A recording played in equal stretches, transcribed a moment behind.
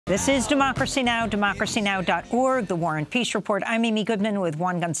This is Democracy Now!, democracynow.org, The War and Peace Report. I'm Amy Goodman with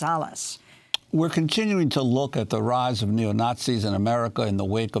Juan Gonzalez. We're continuing to look at the rise of neo-Nazis in America in the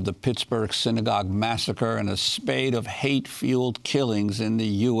wake of the Pittsburgh synagogue massacre and a spate of hate-fueled killings in the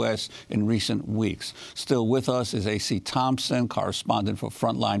U.S. in recent weeks. Still with us is A.C. Thompson, correspondent for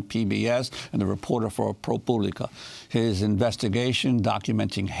Frontline PBS and the reporter for ProPublica. His investigation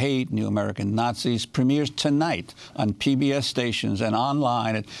documenting hate, New American Nazis, premieres tonight on PBS stations and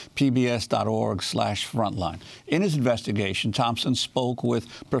online at pbs.org/frontline. In his investigation, Thompson spoke with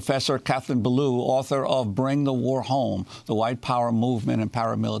Professor Kathleen Ballou, author of Bring the War Home, the White Power Movement and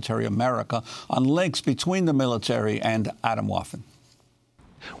Paramilitary America, on links between the military and Atomwaffen.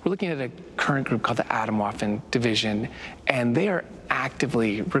 We're looking at a current group called the Atomwaffen Division, and they are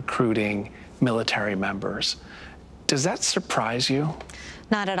actively recruiting military members. Does that surprise you?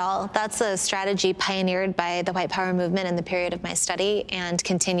 Not at all. That's a strategy pioneered by the White Power movement in the period of my study and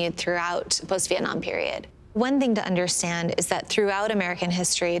continued throughout the post-Vietnam period. One thing to understand is that throughout American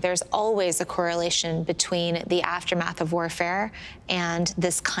history, there's always a correlation between the aftermath of warfare and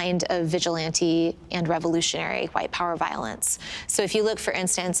this kind of vigilante and revolutionary white power violence. So if you look, for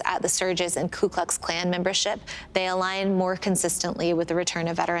instance, at the surges in Ku Klux Klan membership, they align more consistently with the return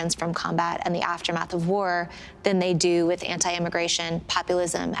of veterans from combat and the aftermath of war than they do with anti-immigration,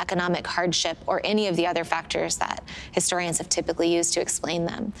 populism, economic hardship, or any of the other factors that historians have typically used to explain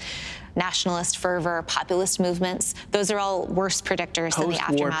them. Nationalist fervor, populist movements, those are all worse predictors than the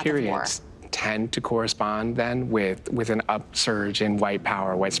aftermath of war. Tend to correspond then with an upsurge in white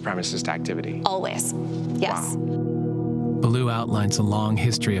power, white supremacist activity? Always, yes. Wow. Ballou outlines a long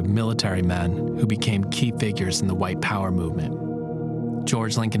history of military men who became key figures in the white power movement.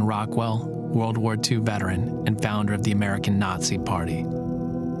 George Lincoln Rockwell, World War II veteran and founder of the American Nazi Party.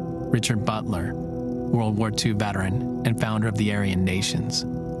 Richard Butler, World War II veteran and founder of the Aryan Nations.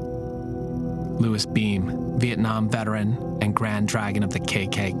 Louis Beam, Vietnam veteran and Grand Dragon of the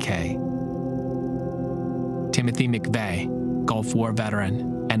KKK. Timothy McVeigh, Gulf War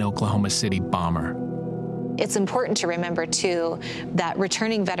veteran and Oklahoma City bomber. It's important to remember, too, that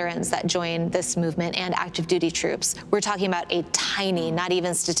returning veterans that join this movement and active duty troops, we're talking about a tiny, not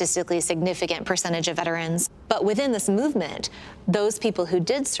even statistically significant percentage of veterans. But within this movement, those people who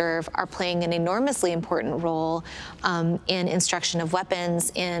did serve are playing an enormously important role in instruction of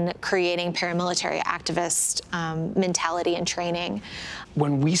weapons, in creating paramilitary activist mentality and training.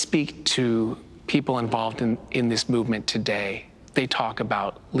 When we speak to people involved in this movement today, they talk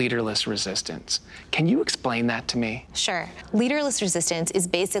about leaderless resistance. Can you explain that to me? Sure. Leaderless resistance is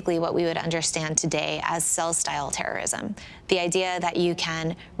basically what we would understand today as cell-style terrorism. The idea that you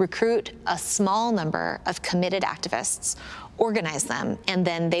can recruit a small number of committed activists, organize them, and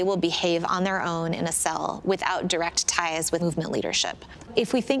then they will behave on their own in a cell without direct ties with movement leadership.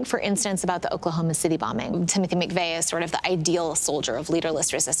 If we think, for instance, about the Oklahoma City bombing, Timothy McVeigh is sort of the ideal soldier of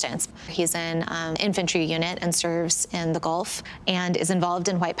leaderless resistance. He's in an infantry unit and serves in the Gulf and is involved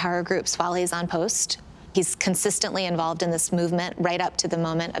in white power groups while he's on post. He's consistently involved in this movement right up to the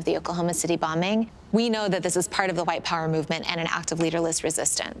moment of the Oklahoma City bombing. We know that this is part of the white power movement and an act of leaderless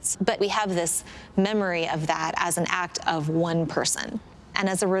resistance. But we have this memory of that as an act of one person. And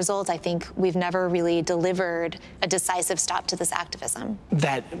as a result, I think we've never really delivered a decisive stop to this activism.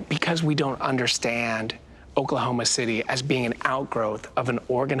 That because we don't understand Oklahoma City as being an outgrowth of an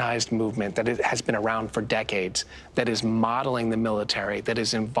organized movement that has been around for decades, that is modeling the military, that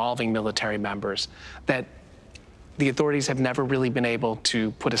is involving military members, that the authorities have never really been able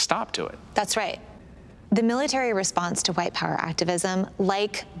to put a stop to it. That's right. The military response to white power activism,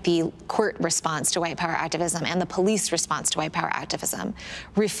 like the court response to white power activism and the police response to white power activism,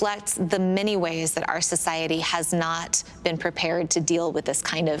 reflects the many ways that our society has not been prepared to deal with this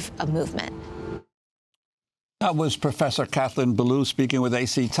kind of a movement. That was Professor Kathleen Ballou speaking with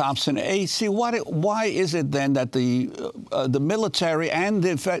A.C. Thompson. A.C., why is it then that the military and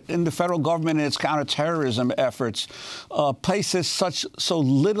the federal government in its counterterrorism efforts places so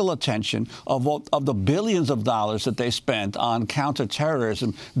little attention of the billions of dollars that they spent on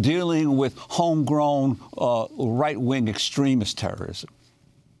counterterrorism dealing with homegrown right-wing extremist terrorism?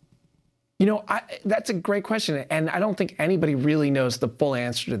 You know, that's a great question, and I don't think anybody really knows the full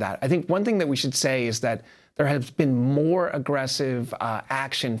answer to that. I think one thing that we should say is that there has been more aggressive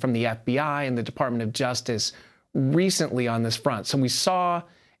action from the FBI and the Department of Justice recently on this front. So we saw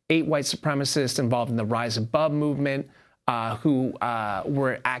 8 white supremacists involved in the Rise Above movement who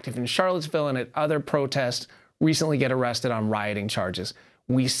were active in Charlottesville and at other protests recently get arrested on rioting charges.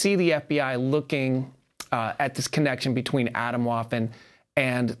 We see the FBI looking at this connection between Atomwaffen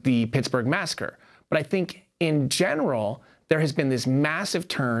and the Pittsburgh massacre. But I think in general, there has been this massive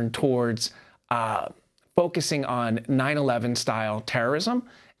turn towards focusing on 9/11 style terrorism,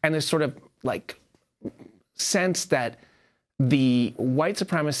 and this sort of like sense that the white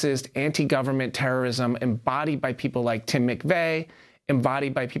supremacist anti-government terrorism embodied by people like Tim McVeigh,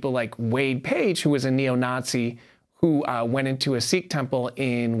 embodied by people like Wade Page, who was a neo-Nazi who went into a Sikh temple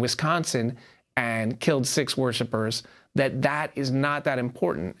in Wisconsin and killed 6 worshipers, that is not that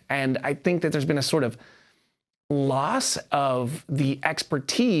important. And I think that there's been a sort of loss of the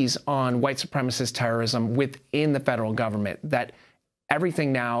expertise on white supremacist terrorism within the federal government, that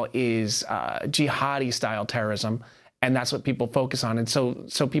everything now is jihadi style terrorism, and that's what people focus on. And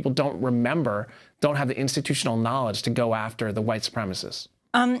so people don't have the institutional knowledge to go after the white supremacists.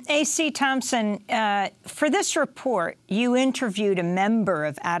 A.C. Thompson, for this report, you interviewed a member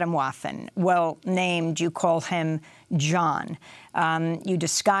of Atomwaffen, well named, you call him John. You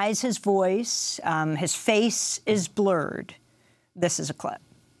disguise his voice. His face is blurred. This is a clip.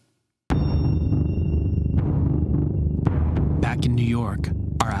 Back in New York,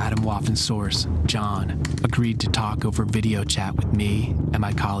 our Atomwaffen source, John, agreed to talk over video chat with me and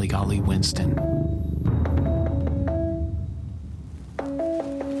my colleague Ali Winston.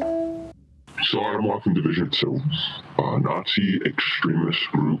 So Atomwaffen Division is a Nazi extremist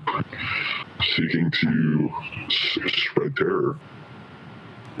group seeking to spread terror.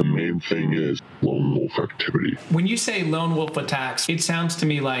 The main thing is lone wolf activity. When you say lone wolf attacks, it sounds to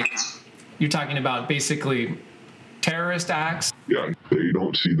me like you're talking about basically terrorist acts. Yeah, they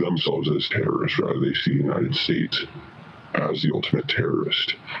don't see themselves as terrorists, rather they see the United States as the ultimate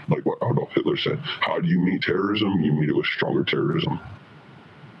terrorist. Like what Adolf Hitler said, how do you meet terrorism? You meet it with stronger terrorism.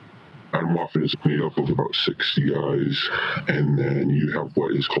 Atomwaffen is made up of about 60 guys, and then you have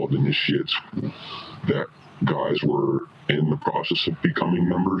what is called initiates. That guys were in the process of becoming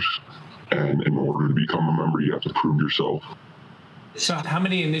members, and in order to become a member, you have to prove yourself. So how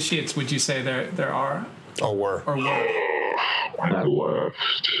many initiates would you say there are? Or were? When I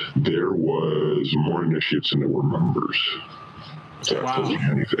left, there was more initiates than there were members. So that tells you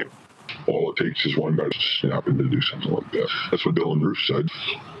anything. All it takes is one guy to snap in to do something like that. That's what Dylan Roof said.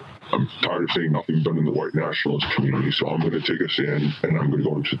 I'm tired of saying nothing done in the white nationalist community, so I'm going to take a stand, and I'm going to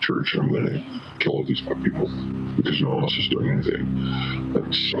go into church, and I'm going to kill all these black people, because no one else is doing anything.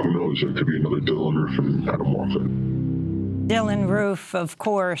 Who knows, there could be another Dylan Roof and Atomwaffen. Dylan Roof, of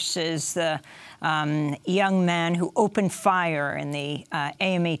course, is the young man who opened fire in the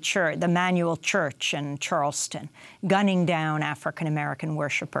AME Church, the Manual Church in Charleston, gunning down African-American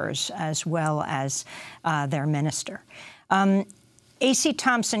worshipers as well as their minister. A.C.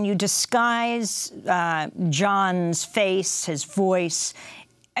 Thompson, you disguise John's face, his voice.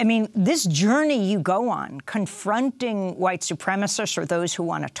 I mean, this journey you go on, confronting white supremacists or those who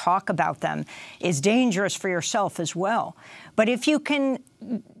want to talk about them, is dangerous for yourself as well. But if you can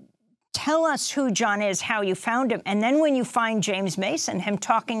tell us who John is, how you found him, and then when you find James Mason, him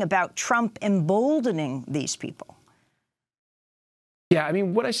talking about Trump emboldening these people. Yeah, I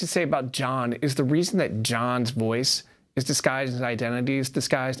mean, what I should say about John is the reason that John's voice is disguised, his identity is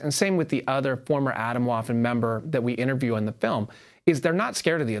disguised, and same with the other former Atomwaffen member that we interview in the film, is they're not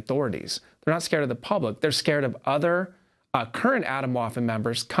scared of the authorities. They're not scared of the public. They're scared of other current Atomwaffen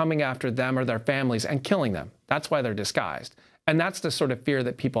members coming after them or their families and killing them. That's why they're disguised. And that's the sort of fear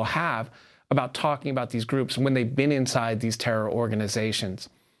that people have about talking about these groups when they've been inside these terror organizations.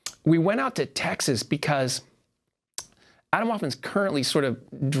 We went out to Texas because Atomwaffen's currently sort of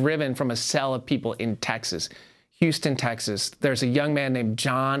driven from a cell of people in Texas. Houston, Texas. There's a young man named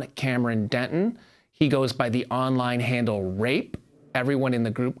John Cameron Denton. He goes by the online handle Rape. Everyone in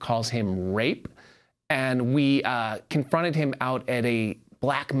the group calls him Rape. And we confronted him out at a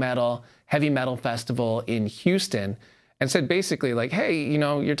black metal, heavy metal festival in Houston and said basically like, hey, you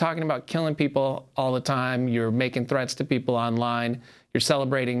know, you're talking about killing people all the time. You're making threats to people online. You're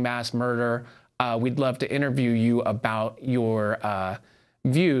celebrating mass murder. We'd love to interview you about your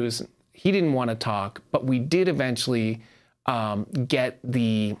views. He didn't want to talk, but we did eventually get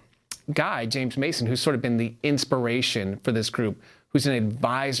the guy, James Mason, who's sort of been the inspiration for this group, who's an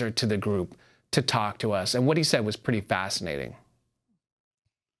advisor to the group, to talk to us. And what he said was pretty fascinating.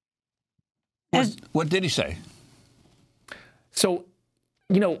 What did he say? So,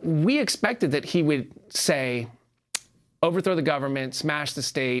 you know, we expected that he would say, overthrow the government, smash the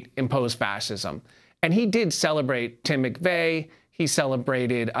state, impose fascism. And he did celebrate Tim McVeigh. He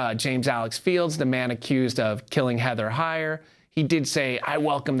celebrated James Alex Fields, the man accused of killing Heather Heyer. He did say, I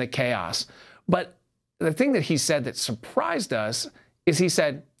welcome the chaos. But the thing that he said that surprised us is he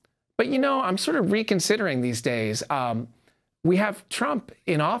said, but you know, I'm sort of reconsidering these days. We have Trump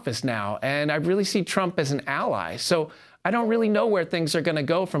in office now, and I really see Trump as an ally. So I don't really know where things are going to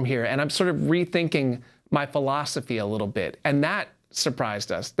go from here. And I'm sort of rethinking my philosophy a little bit. And that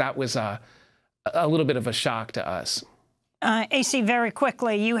surprised us. That was a little bit of a shock to us. AC, very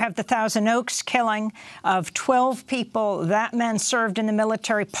quickly, you have the Thousand Oaks killing of 12 people. That man served in the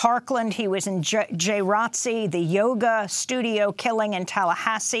military. Parkland, he was in JROTC, the yoga studio killing in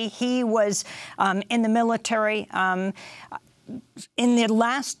Tallahassee. He was in the military. In the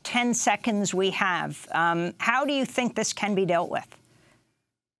last 10 seconds we have, how do you think this can be dealt with?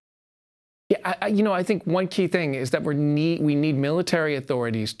 Yeah, I think one key thing is that we need military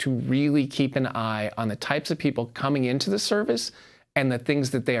authorities to really keep an eye on the types of people coming into the service and the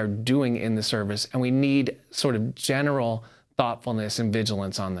things that they are doing in the service. And we need sort of general thoughtfulness and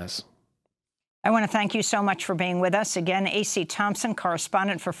vigilance on this. I want to thank you so much for being with us. Again, A.C. Thompson,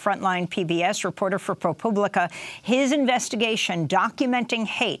 correspondent for Frontline PBS, reporter for ProPublica. His investigation, Documenting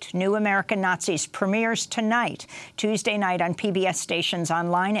Hate, New American Nazis, premieres tonight, Tuesday night on PBS stations,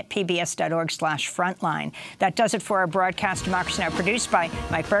 online at pbs.org/frontline. That does it for our broadcast. Democracy Now! Produced by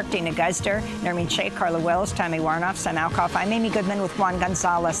Mike Burke, Dina Guzder, Nermeen Sheikh, Carla Wells, Tammy Warnoff, Sam Alkoff. I'm Amy Goodman with Juan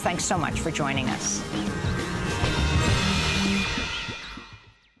Gonzalez. Thanks so much for joining us.